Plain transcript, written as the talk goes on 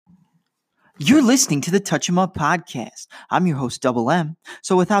You're listening to the Touch 'em Up podcast. I'm your host, Double M.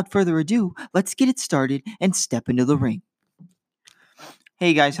 So without further ado, let's get it started and step into the ring.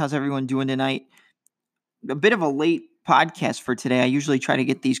 Hey guys, how's everyone doing tonight? A bit of a late podcast for today. I usually try to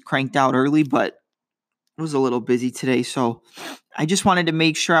get these cranked out early, but I was a little busy today. So I just wanted to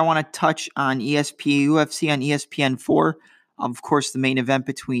make sure I want to touch on UFC on ESPN4. Of course, the main event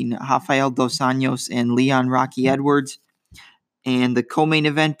between Rafael Dos Anjos and Leon Rocky Edwards. And the co-main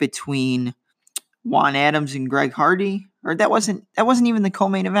event between Juan Adams and Greg Hardy, or that wasn't even the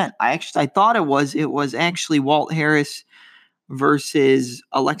co-main event. I thought it was. It was actually Walt Harris versus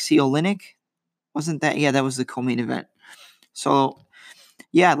Alexei Oleinik. Wasn't that? Yeah, that was the co-main event. So,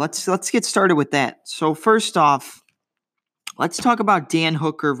 yeah, let's get started with that. So first off, let's talk about Dan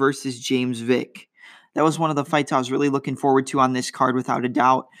Hooker versus James Vick. That was one of the fights I was really looking forward to on this card, without a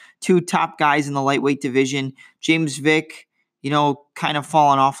doubt. Two top guys in the lightweight division. James Vick, kind of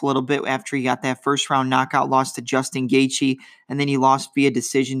falling off a little bit after he got that first round knockout loss to Justin Gaethje, and then he lost via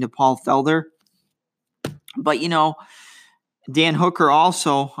decision to Paul Felder. But, Dan Hooker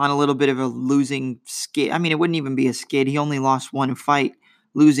also on a little bit of a losing skid. I mean, it wouldn't even be a skid. He only lost one fight,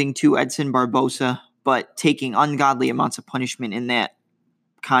 losing to Edson Barbosa, but taking ungodly amounts of punishment in that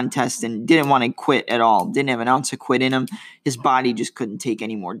contest and didn't want to quit at all. Didn't have an ounce of quit in him. His body just couldn't take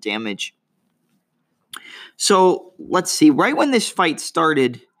any more damage. So let's see. Right when this fight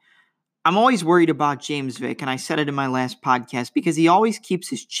started, I'm always worried about James Vick, and I said it in my last podcast, because he always keeps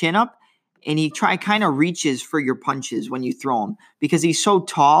his chin up and he kind of reaches for your punches when you throw him. Because he's so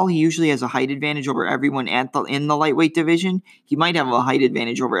tall, he usually has a height advantage over everyone in the lightweight division. He might have a height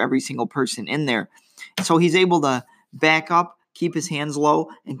advantage over every single person in there. So he's able to back up, keep his hands low,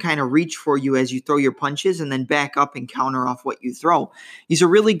 and kind of reach for you as you throw your punches, and then back up and counter off what you throw. He's a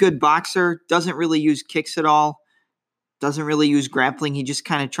really good boxer, doesn't really use kicks at all, doesn't really use grappling. He just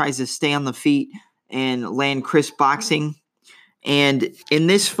kind of tries to stay on the feet and land crisp boxing. And in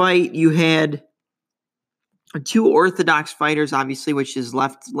this fight, you had two orthodox fighters, obviously, which is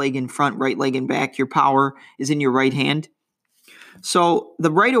left leg in front, right leg in back. Your power is in your right hand. So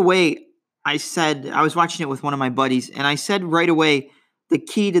right away, I said, I was watching it with one of my buddies, and I said right away, the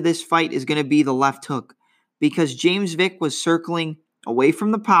key to this fight is going to be the left hook, because James Vick was circling away from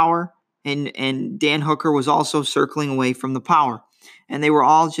the power, and Dan Hooker was also circling away from the power. And they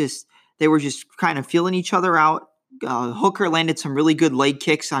were just kind of feeling each other out. Hooker landed some really good leg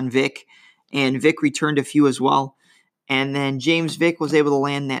kicks on Vick, and Vick returned a few as well. And then James Vick was able to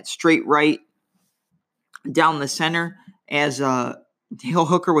land that straight right down the center as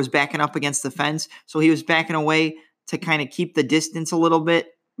Hooker was backing up against the fence. So he was backing away to kind of keep the distance a little bit,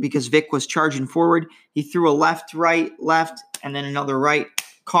 because Vick was charging forward. He threw a left, and then another right,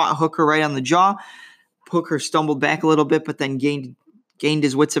 caught Hooker right on the jaw. Hooker stumbled back a little bit, but then gained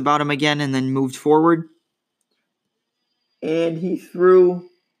his wits about him again and then moved forward. And he threw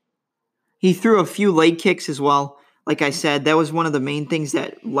a few leg kicks as well. Like I said, that was one of the main things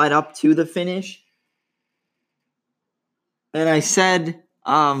that led up to the finish. And I said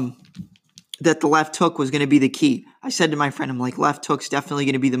that the left hook was going to be the key. I said to my friend, I'm like, left hook's definitely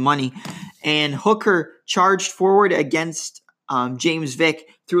going to be the money. And Hooker charged forward against James Vick,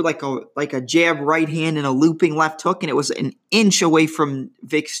 threw like a jab right hand and a looping left hook, and it was an inch away from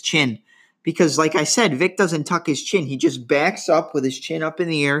Vick's chin. Because like I said, Vick doesn't tuck his chin. He just backs up with his chin up in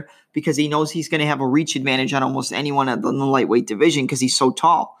the air, because he knows he's going to have a reach advantage on almost anyone in the lightweight division, because he's so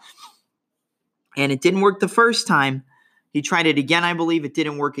tall. And it didn't work the first time. He tried it again, I believe. It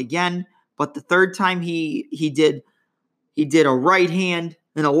didn't work again. But the third time he did a right hand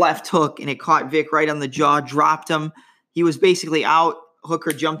and a left hook, and it caught Vick right on the jaw, dropped him. He was basically out.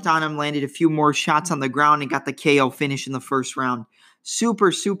 Hooker jumped on him, landed a few more shots on the ground, and got the KO finish in the first round.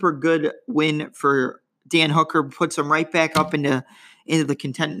 Super, super good win for Dan Hooker. Puts him right back up into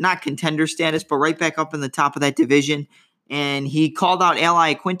the not contender status, but right back up in the top of that division. And he called out Al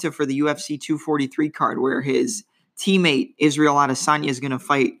Iaquinta for the UFC 243 card, where his teammate Israel Adesanya is going to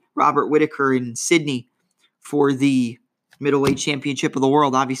fight Robert Whittaker in Sydney for the middleweight championship of the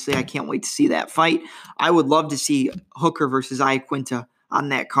world. Obviously, I can't wait to see that fight. I would love to see Hooker versus Iaquinta on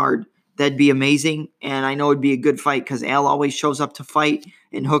that card. That'd be amazing, and I know it'd be a good fight, because Al always shows up to fight,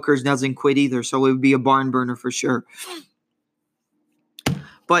 and Hooker's doesn't quit either, so it would be a barn burner for sure.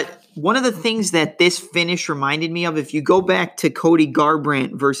 But one of the things that this finish reminded me of, if you go back to Cody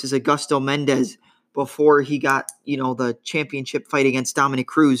Garbrandt versus Augusto Mendez before he got, the championship fight against Dominic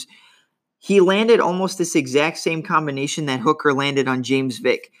Cruz, he landed almost this exact same combination that Hooker landed on James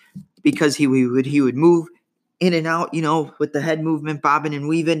Vick, because he would move in and out, with the head movement, bobbing and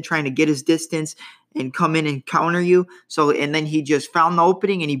weaving, trying to get his distance and come in and counter you. So, and then he just found the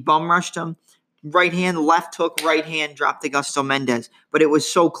opening and he bum rushed him, right hand, left hook, right hand, dropped Augusto Mendez. But it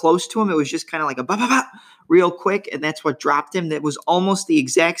was so close to him, it was just kind of like a ba-ba-ba, real quick, and that's what dropped him. That was almost the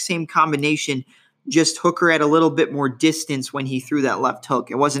exact same combination, just Hooker at a little bit more distance when he threw that left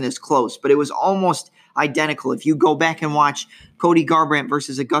hook. It wasn't as close, but it was almost identical. If you go back and watch Cody Garbrandt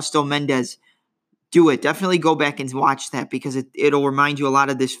versus Augusto Mendez, do it. Definitely go back and watch that because it'll remind you a lot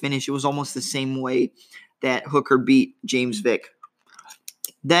of this finish. It was almost the same way that Hooker beat James Vick.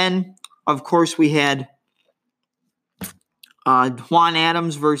 Then, of course, we had Juan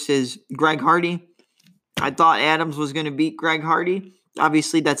Adams versus Greg Hardy. I thought Adams was going to beat Greg Hardy.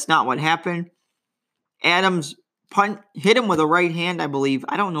 Obviously, that's not what happened. Adams hit him with a right hand, I believe.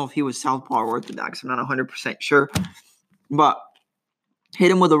 I don't know if he was southpaw or orthodox. I'm not 100% sure. But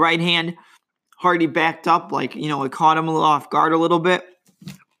hit him with a right hand. Hardy backed up it caught him a little off guard a little bit.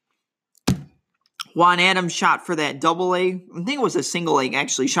 Juan Adams shot for that double leg. I think it was a single leg,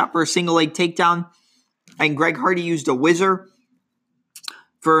 actually. Shot for a single leg takedown. And Greg Hardy used a whizzer.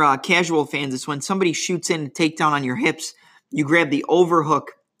 For casual fans, it's when somebody shoots in a takedown on your hips, you grab the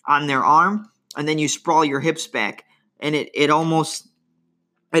overhook on their arm, and then you sprawl your hips back. And it almost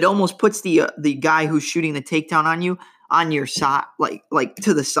puts the guy who's shooting the takedown on you on your side, like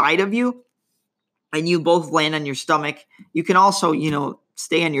to the side of you, and you both land on your stomach. You can also,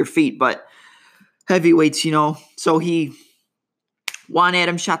 stay on your feet, but heavyweights, so Juan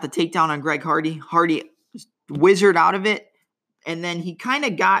Adams shot the takedown on Greg Hardy. Hardy whizzered out of it, and then he kind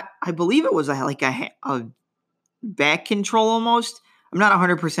of got, I believe it was a back control almost. I'm not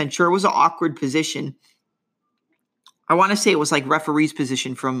 100% sure. It was an awkward position. I want to say it was like referee's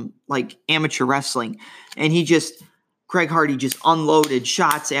position from like amateur wrestling. And Greg Hardy just unloaded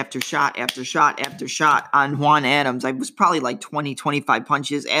shots after shot after shot after shot on Juan Adams. I was probably like 20, 25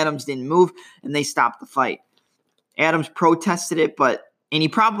 punches. Adams didn't move, and they stopped the fight. Adams protested it, and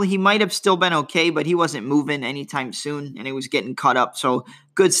he might have still been okay, but he wasn't moving anytime soon, and he was getting cut up. So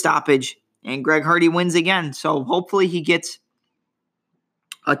good stoppage, and Greg Hardy wins again. So hopefully he gets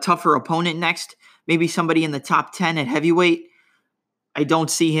a tougher opponent next, maybe somebody in the top 10 at heavyweight. I don't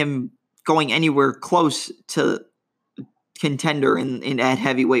see him going anywhere close to contender in at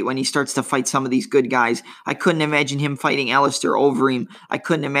heavyweight when he starts to fight some of these good guys. I couldn't imagine him fighting Alistair Overeem. I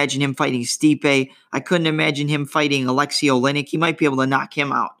couldn't imagine him fighting Stipe. I couldn't imagine him fighting Alexei Oleinik. He might be able to knock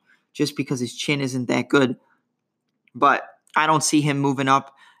him out just because his chin isn't that good. But I don't see him moving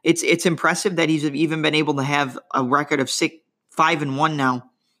up. It's impressive that he's even been able to have a record of 5-1 now,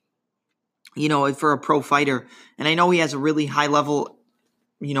 for a pro fighter. And I know he has a really high level,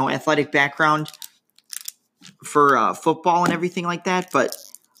 athletic background for football and everything like that. But,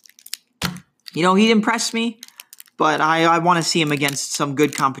 he impressed me. But I want to see him against some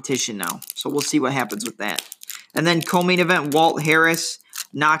good competition now. So we'll see what happens with that. And then co-main event, Walt Harris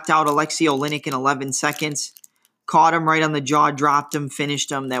knocked out Alexei Oleinik in 11 seconds. Caught him right on the jaw, dropped him,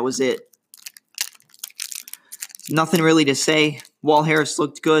 finished him. That was it. Nothing really to say. Walt Harris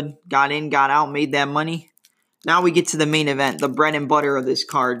looked good. Got in, got out, made that money. Now we get to the main event, the bread and butter of this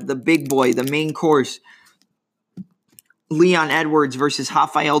card, the big boy, the main course. Leon Edwards versus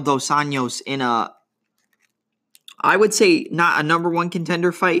Rafael dos Anjos in I would say not a number one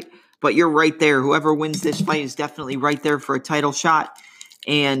contender fight, but you're right there. Whoever wins this fight is definitely right there for a title shot.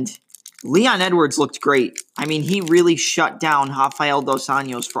 And Leon Edwards looked great. I mean, he really shut down Rafael dos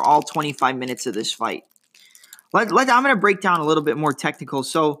Anjos for all 25 minutes of this fight. I'm going to break down a little bit more technical.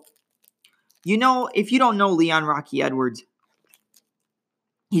 So, if you don't know Leon Rocky Edwards,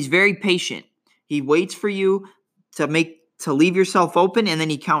 he's very patient. He waits for you to leave yourself open, and then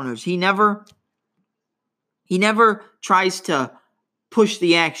he counters. He never tries to push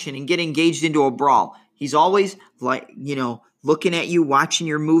the action and get engaged into a brawl. He's always looking at you, watching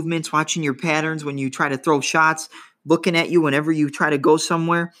your movements, watching your patterns when you try to throw shots, looking at you whenever you try to go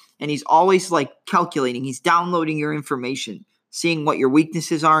somewhere. And he's always calculating. He's downloading your information, seeing what your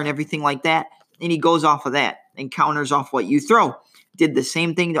weaknesses are and everything like that. And he goes off of that and counters off what you throw. Did the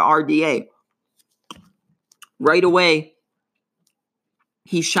same thing to RDA. Right away,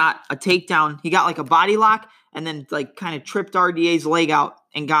 he shot a takedown. He got a body lock and then kind of tripped RDA's leg out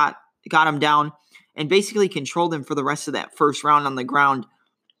and got him down and basically controlled him for the rest of that first round on the ground.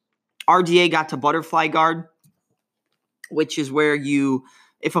 RDA got to butterfly guard, which is where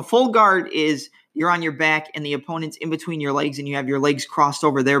if a full guard is you're on your back and the opponent's in between your legs and you have your legs crossed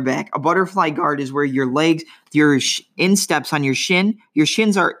over their back. A butterfly guard is where your legs, your insteps on your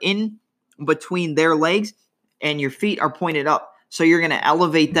shins are in between their legs and your feet are pointed up. So you're going to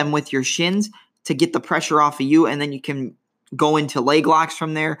elevate them with your shins to get the pressure off of you, and then you can go into leg locks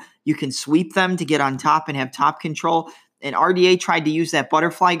from there. You can sweep them to get on top and have top control. And RDA tried to use that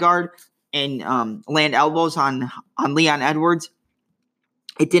butterfly guard and land elbows on Leon Edwards.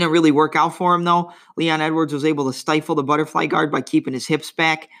 It didn't really work out for him, though. Leon Edwards was able to stifle the butterfly guard by keeping his hips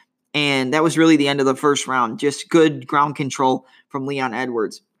back, and that was really the end of the first round. Just good ground control from Leon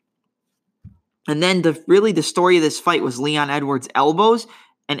Edwards. And then the story of this fight was Leon Edwards' elbows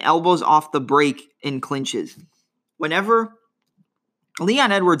and elbows off the break in clinches. Whenever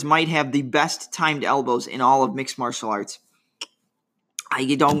Leon Edwards might have the best timed elbows in all of mixed martial arts. I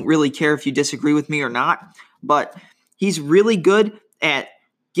don't really care if you disagree with me or not, but he's really good at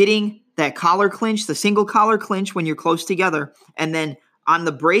getting that collar clinch, the single collar clinch when you're close together, and then on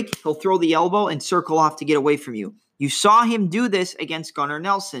the break, he'll throw the elbow and circle off to get away from you. You saw him do this against Gunnar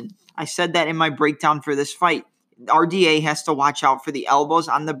Nelson. I said that in my breakdown for this fight. RDA has to watch out for the elbows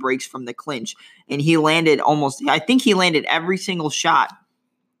on the breaks from the clinch. And he landed I think he landed every single shot,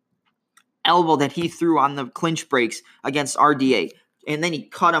 elbow that he threw on the clinch breaks against RDA. And then he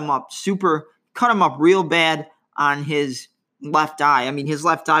cut him up real bad on his left eye. I mean, his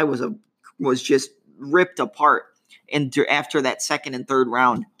left eye was just ripped apart after that second and third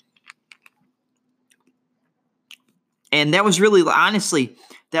round. And that was really, honestly,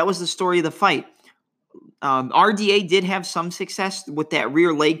 that was the story of the fight. RDA did have some success with that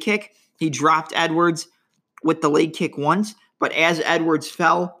rear leg kick. He dropped Edwards with the leg kick once, but as Edwards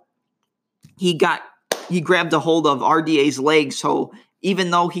fell, he grabbed a hold of RDA's leg. So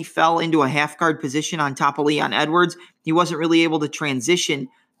even though he fell into a half guard position on top of Leon Edwards, he wasn't really able to transition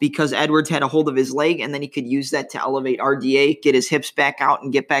because Edwards had a hold of his leg, and then he could use that to elevate RDA, get his hips back out,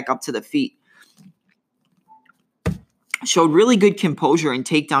 and get back up to the feet. Showed really good composure and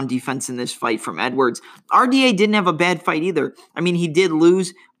takedown defense in this fight from Edwards. RDA didn't have a bad fight either. I mean, he did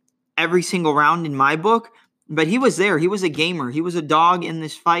lose every single round in my book, but he was there. He was a gamer. He was a dog in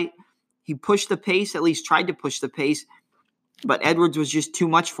this fight. He pushed the pace, at least tried to push the pace, but Edwards was just too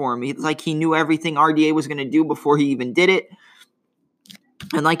much for him. He knew everything RDA was going to do before he even did it.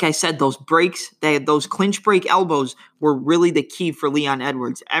 And like I said, those breaks, those clinch break elbows were really the key for Leon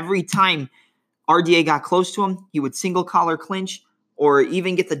Edwards. Every time RDA got close to him, he would single collar clinch or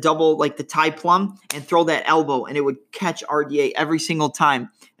even get the double, like the tie plum, and throw that elbow, and it would catch RDA every single time.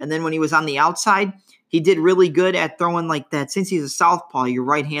 And then when he was on the outside, he did really good at throwing like that. Since he's a southpaw, your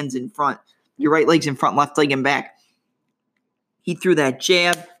right hand's in front, your right leg's in front, left leg in back. He threw that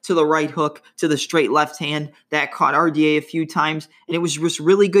jab to the right hook to the straight left hand. That caught RDA a few times, and it was just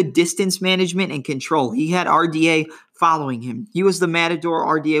really good distance management and control. He had RDA following him. He was the matador,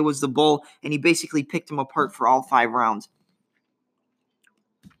 RDA was the bull, and he basically picked him apart for all 5 rounds.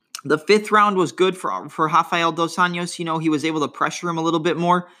 The 5th round was good for Rafael Dos Anjos. You know, he was able to pressure him a little bit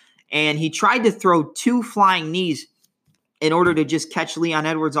more, and he tried to throw 2 flying knees in order to just catch Leon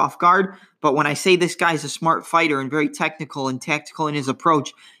Edwards off guard. But when I say this guy's a smart fighter and very technical and tactical in his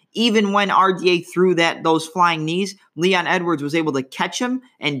approach, even when RDA threw those flying knees, Leon Edwards was able to catch him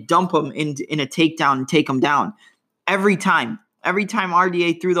and dump him in a takedown and take him down. Every time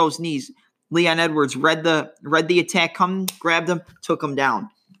RDA threw those knees, Leon Edwards read the attack coming, grabbed him, took him down.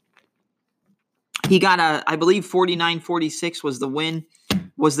 He got I believe 49-46 was the win,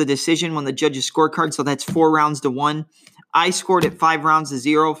 was the decision when the judges' scorecard. So that's 4 rounds to 1. I scored it 5 rounds to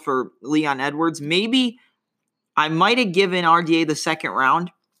 0 for Leon Edwards. Maybe I might have given RDA the second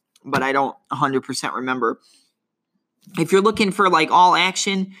round, but I don't 100% remember. If you're looking for like all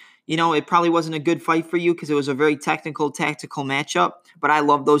action, you know, it probably wasn't a good fight for you because it was a very tactical matchup. But I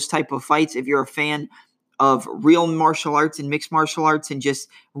love those type of fights. If you're a fan of real martial arts and mixed martial arts and just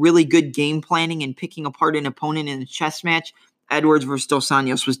really good game planning and picking apart an opponent in a chess match, Edwards versus Dos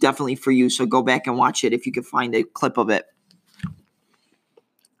Anjos was definitely for you. So go back and watch it if you could find a clip of it.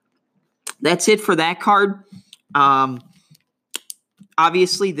 That's it for that card.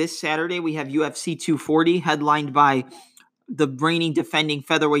 Obviously, this Saturday we have UFC 240 headlined by the reigning defending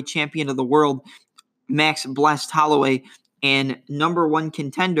featherweight champion of the world, Max Blessed Holloway, and number 1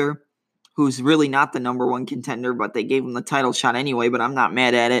 contender, who's really not the number 1 contender, but they gave him the title shot anyway, but I'm not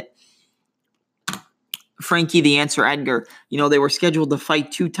mad at it. Frankie the Answer Edgar. You know, they were scheduled to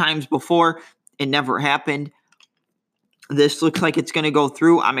fight 2 times before. It never happened. This looks like it's going to go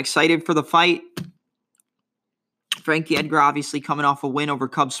through. I'm excited for the fight. Frankie Edgar obviously coming off a win over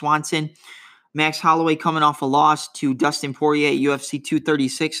Cub Swanson. Max Holloway coming off a loss to Dustin Poirier at UFC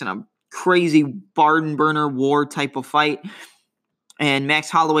 236 in a crazy barn burner war type of fight. And Max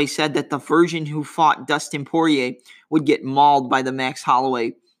Holloway said that the version who fought Dustin Poirier would get mauled by the Max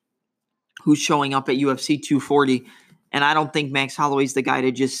Holloway who's showing up at UFC 240. And I don't think Max Holloway's the guy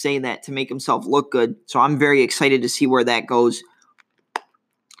to just say that to make himself look good. So I'm very excited to see where that goes.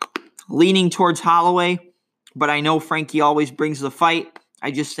 Leaning towards Holloway, but I know Frankie always brings the fight.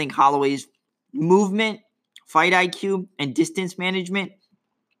 I just think Holloway's movement, fight IQ, and distance management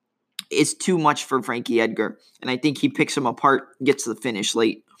is too much for Frankie Edgar. And I think he picks him apart, gets to the finish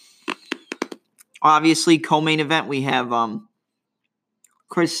late. Obviously, co-main event, we have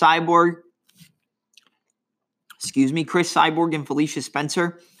Chris Cyborg and Felicia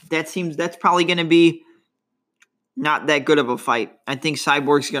Spencer. That's probably going to be not that good of a fight. I think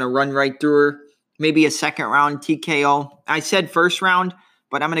Cyborg's going to run right through her. Maybe a second round TKO. I said first round,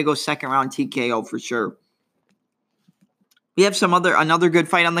 but I'm going to go second round TKO for sure. We have another good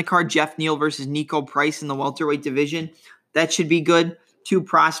fight on the card. Jeff Neal versus Nico Price in the welterweight division. That should be good. 2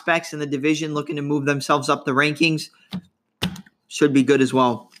 prospects in the division looking to move themselves up the rankings. Should be good as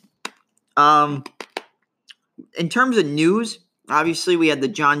well. In terms of news, obviously we had the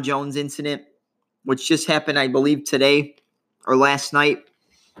Jon Jones incident, which just happened, I believe, today or last night.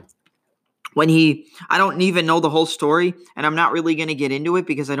 I don't even know the whole story, and I'm not really going to get into it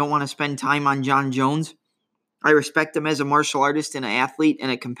because I don't want to spend time on Jon Jones. I respect him as a martial artist and an athlete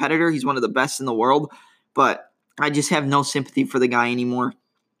and a competitor. He's one of the best in the world, but I just have no sympathy for the guy anymore.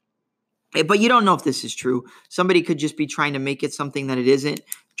 But you don't know if this is true. Somebody could just be trying to make it something that it isn't,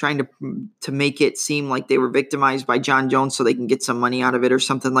 trying to make it seem like they were victimized by Jon Jones so they can get some money out of it or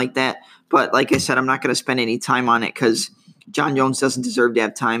something like that. But like I said, I'm not going to spend any time on it because Jon Jones doesn't deserve to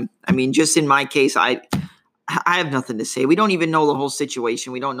have time. I mean, just in my case, I have nothing to say. We don't even know the whole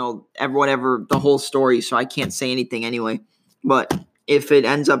situation. We don't know whatever the whole story, so I can't say anything anyway. But if it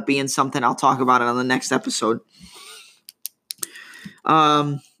ends up being something, I'll talk about it on the next episode.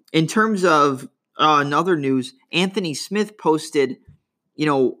 In terms of another news, Anthony Smith posted,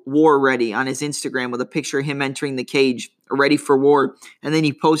 war ready on his Instagram with a picture of him entering the cage, ready for war. And then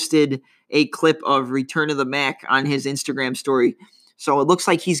he posted a clip of Return of the Mac on his Instagram story. So it looks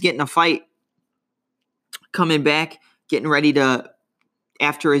like he's getting a fight coming back, getting ready to,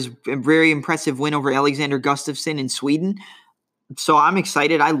 after his very impressive win over Alexander Gustafsson in Sweden. So I'm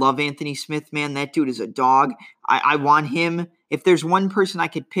excited. I love Anthony Smith, man. That dude is a dog. I want him. If there's one person I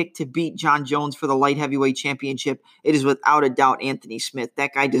could pick to beat Jon Jones for the light heavyweight championship, it is without a doubt Anthony Smith.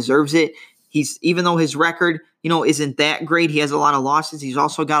 That guy deserves it. Even though his record, isn't that great, he has a lot of losses. He's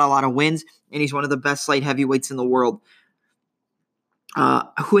also got a lot of wins, and he's one of the best light heavyweights in the world.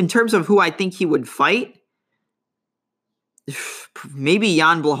 In terms of who I think he would fight, maybe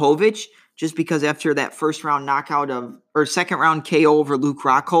Jan Blachowicz, just because after that second round KO over Luke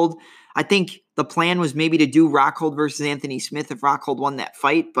Rockhold, I think the plan was maybe to do Rockhold versus Anthony Smith if Rockhold won that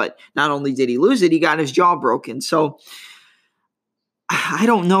fight, but not only did he lose it, he got his jaw broken. So I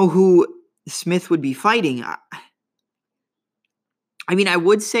don't know who Smith would be fighting. I mean, I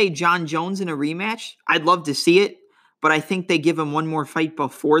would say Jon Jones in a rematch. I'd love to see it, but I think they give him one more fight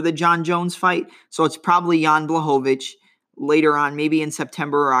before the Jon Jones fight. So it's probably Jan Blachowicz later on, maybe in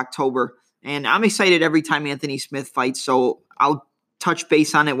September or October. And I'm excited every time Anthony Smith fights, so I'll touch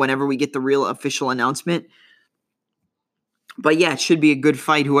base on it whenever we get the real official announcement. But yeah, it should be a good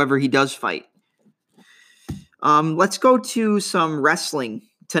fight, whoever he does fight. Let's go to some wrestling.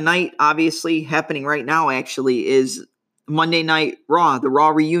 Tonight, obviously, happening right now, actually, is Monday Night Raw, the Raw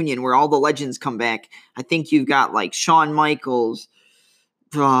reunion, where all the legends come back. I think you've got like Shawn Michaels,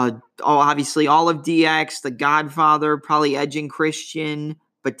 obviously all of DX, The Godfather, probably Edge and Christian,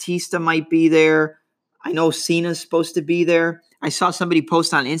 Batista might be there. I know Cena's supposed to be there. I saw somebody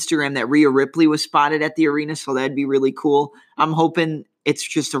post on Instagram that Rhea Ripley was spotted at the arena, so that'd be really cool. I'm hoping it's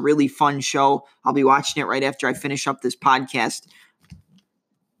just a really fun show. I'll be watching it right after I finish up this podcast.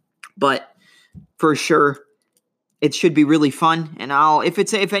 But for sure, it should be really fun. And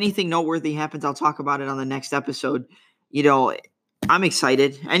if anything noteworthy happens, I'll talk about it on the next episode. I'm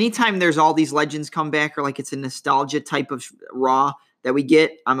excited. Anytime there's all these legends come back, or like it's a nostalgia type of Raw that we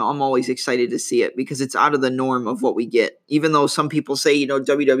get, I'm always excited to see it because it's out of the norm of what we get. Even though some people say,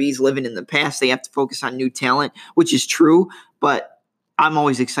 WWE's living in the past, they have to focus on new talent, which is true, but I'm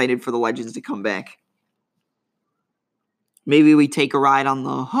always excited for the legends to come back. Maybe we take a ride on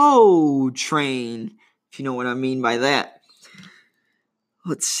the Ho train, if you know what I mean by that.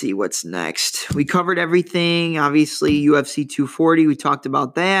 Let's see what's next. We covered everything. Obviously, UFC 240, we talked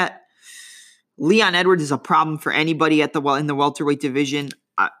about that. Leon Edwards is a problem for anybody in the welterweight division.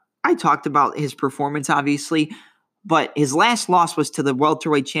 I talked about his performance, obviously, but his last loss was to the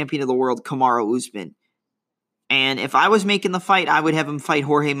welterweight champion of the world, Kamaru Usman. And if I was making the fight, I would have him fight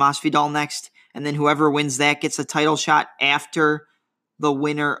Jorge Masvidal next, and then whoever wins that gets a title shot after the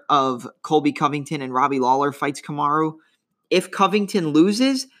winner of Colby Covington and Robbie Lawler fights Kamaru. If Covington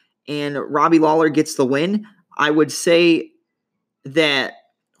loses and Robbie Lawler gets the win, I would say that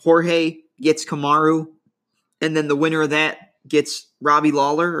Jorge gets Kamaru, and then the winner of that gets Robbie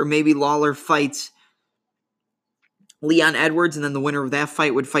Lawler, or maybe Lawler fights Leon Edwards, and then the winner of that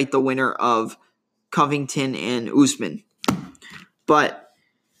fight would fight the winner of Covington and Usman. But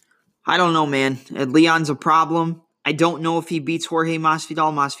I don't know, man. Leon's a problem. I don't know if he beats Jorge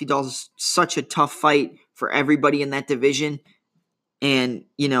Masvidal. Masvidal is such a tough fight for everybody in that division. And,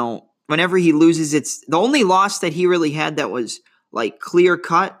 whenever he loses, it's the only loss that he really had that was like clear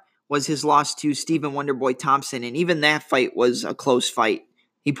cut was his loss to Stephen Wonderboy Thompson. And even that fight was a close fight.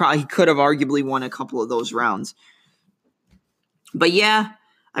 He could have arguably won a couple of those rounds. But yeah,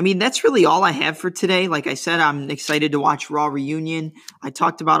 that's really all I have for today. Like I said, I'm excited to watch Raw Reunion. I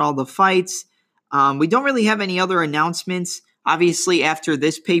talked about all the fights. We don't really have any other announcements. Obviously, after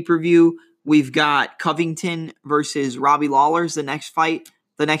this pay-per-view, we've got Covington versus Robbie Lawler's the next fight,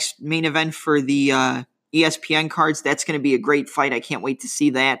 the next main event for the ESPN cards. That's going to be a great fight. I can't wait to see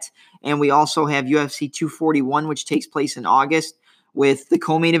that. And we also have UFC 241, which takes place in August, with the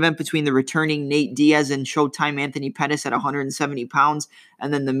co-main event between the returning Nate Diaz and Showtime Anthony Pettis at 170 pounds,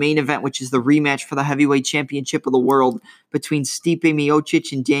 and then the main event, which is the rematch for the heavyweight championship of the world between Stipe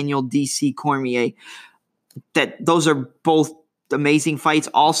Miocic and Daniel D.C. Cormier. Those are both amazing fights.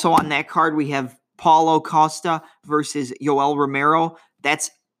 Also on that card, we have Paulo Costa versus Yoel Romero.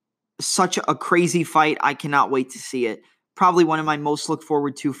 That's such a crazy fight. I cannot wait to see it. Probably one of my most look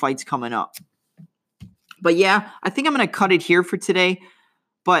forward to fights coming up. But yeah, I think I'm going to cut it here for today.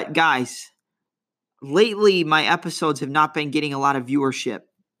 But guys, lately my episodes have not been getting a lot of viewership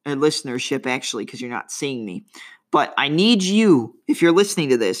and listenership, actually, because you're not seeing me. But I need you, if you're listening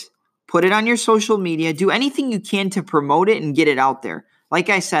to this, put it on your social media. Do anything you can to promote it and get it out there. Like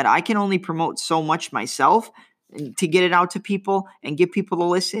I said, I can only promote so much myself to get it out to people and get people to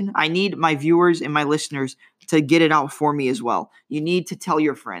listen. I need my viewers and my listeners to get it out for me as well. You need to tell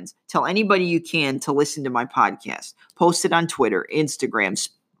your friends. Tell anybody you can to listen to my podcast. Post it on Twitter, Instagram,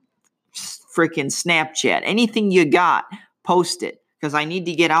 freaking Snapchat. Anything you got, post it, because I need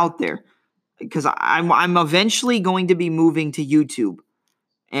to get out there. Because I'm eventually going to be moving to YouTube.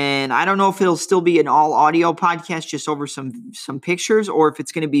 And I don't know if it'll still be an all audio podcast just over some pictures, or if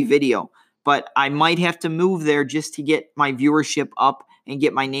it's going to be video. But I might have to move there just to get my viewership up and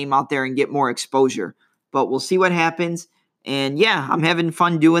get my name out there and get more exposure. But we'll see what happens. And yeah, I'm having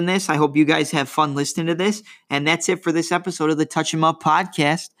fun doing this. I hope you guys have fun listening to this. And that's it for this episode of the Touch 'Em Up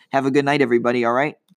podcast. Have a good night, everybody. All right.